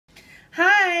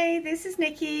Hi, this is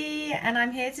Nikki, and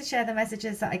I'm here to share the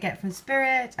messages that I get from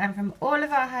Spirit and from all of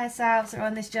our higher selves that are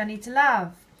on this journey to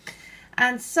love.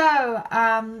 And so,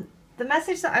 the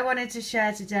message that I wanted to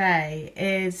share today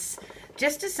is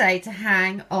just to say to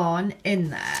hang on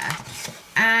in there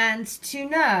and to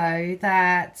know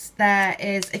that there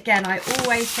is, again, I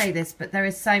always say this, but there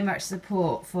is so much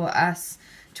support for us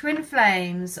twin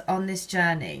flames on this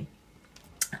journey.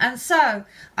 And so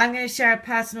I'm going to share a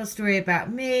personal story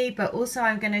about me, but also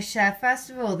I'm going to share, first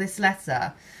of all, this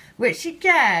letter, which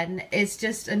again is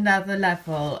just another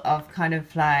level of kind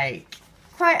of like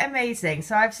quite amazing.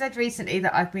 So I've said recently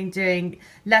that I've been doing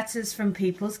letters from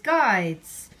people's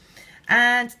guides,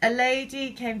 and a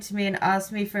lady came to me and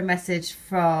asked me for a message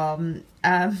from,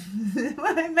 well,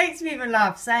 it makes me even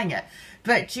laugh saying it,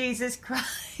 but Jesus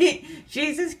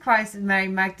Christ and Mary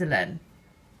Magdalene.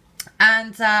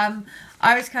 And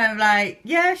I was kind of like,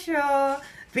 yeah, sure,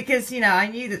 because, you know, I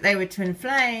knew that they were twin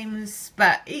flames,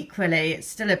 but equally it's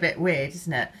still a bit weird,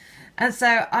 isn't it? And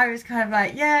so I was kind of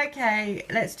like, yeah, okay,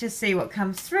 let's just see what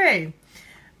comes through.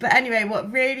 But anyway,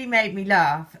 what really made me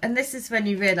laugh, and this is when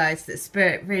you realise that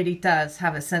Spirit really does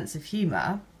have a sense of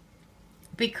humour,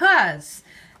 because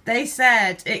they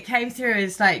said it came through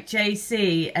as like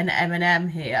JC and Eminem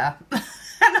here.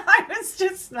 And I was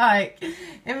just like,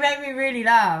 it made me really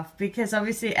laugh, because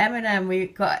obviously Eminem,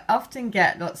 we often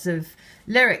get lots of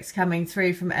lyrics coming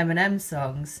through from Eminem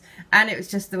songs, and it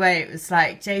was just the way it was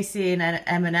like JC and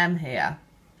Eminem here.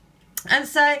 And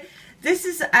so this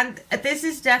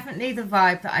is definitely the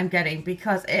vibe that I'm getting,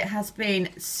 because it has been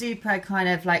super kind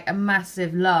of like a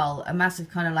massive lull, a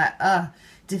massive kind of like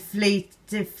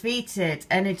defeated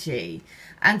energy.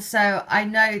 And so I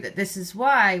know that this is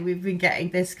why we've been getting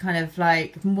this kind of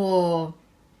like more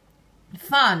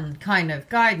fun kind of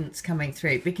guidance coming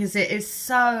through, because it is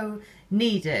so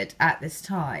needed at this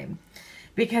time.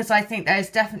 Because I think there's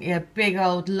definitely a big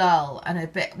old lull and a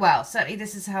bit, well, certainly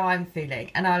this is how I'm feeling.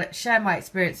 And I'll share my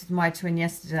experience with my twin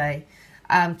yesterday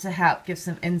to help give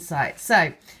some insight.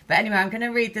 So, but anyway, I'm going to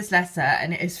read this letter,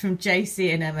 and it is from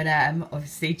JC and Eminem,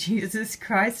 obviously Jesus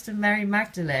Christ and Mary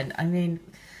Magdalene. I mean,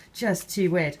 just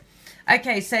too weird.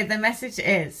 Okay, so the message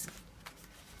is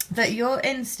that your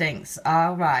instincts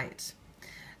are right,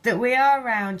 that we are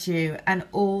around you and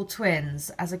all twins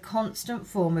as a constant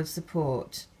form of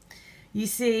support. You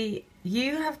see,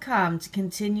 you have come to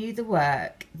continue the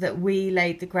work that we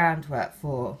laid the groundwork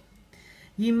for.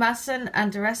 You mustn't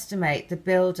underestimate the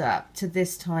build-up to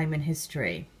this time in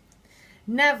history.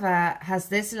 Never has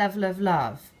this level of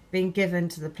love been given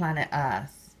to the planet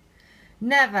Earth.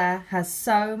 Never has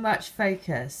so much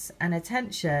focus and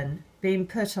attention been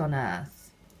put on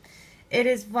Earth. It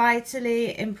is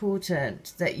vitally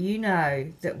important that you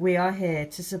know that we are here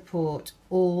to support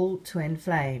all twin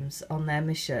flames on their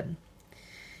mission.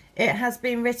 It has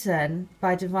been written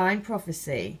by divine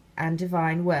prophecy and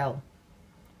divine will.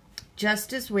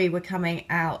 Just as we were carrying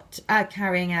out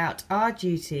our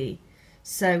duty,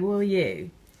 so will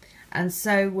you, and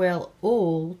so will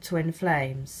all twin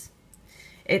flames.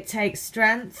 It takes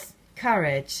strength,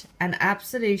 courage, and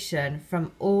absolution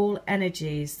from all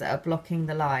energies that are blocking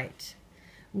the light.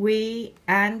 We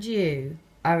and you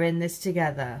are in this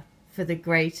together for the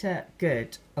greater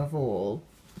good of all.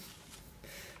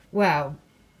 Well,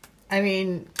 I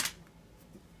mean,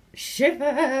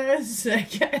 shivers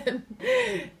again.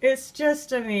 It's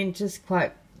just, I mean, just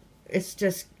quite, it's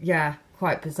just, yeah,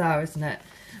 quite bizarre, isn't it?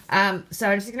 So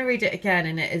I'm just going to read it again,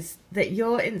 and it is that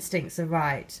your instincts are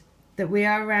right, that we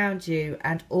are around you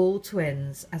and all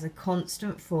twins as a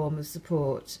constant form of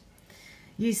support.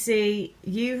 You see,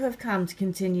 you have come to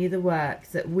continue the work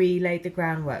that we laid the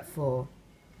groundwork for.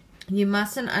 You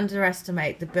mustn't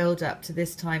underestimate the build-up to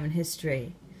this time in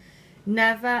history.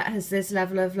 Never has this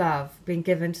level of love been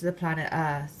given to the planet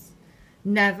Earth.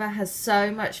 Never has so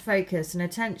much focus and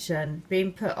attention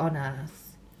been put on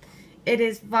Earth. It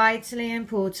is vitally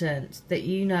important that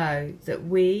you know that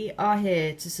we are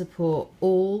here to support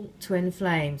all twin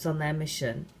flames on their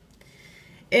mission.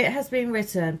 It has been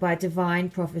written by divine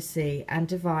prophecy and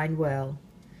divine will.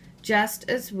 Just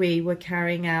as we were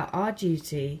carrying out our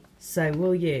duty, so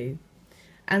will you,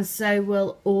 and so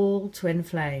will all twin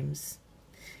flames.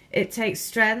 It takes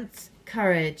strength,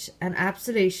 courage, and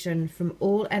absolution from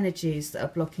all energies that are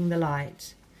blocking the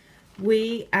light.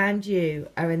 We and you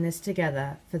are in this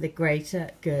together for the greater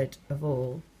good of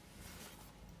all.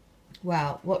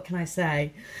 Well, what can I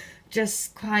say?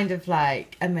 Just kind of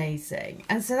like amazing.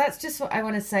 And so that's just what I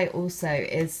want to say also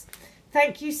is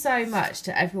thank you so much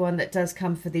to everyone that does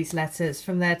come for these letters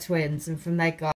from their twins and from their guides.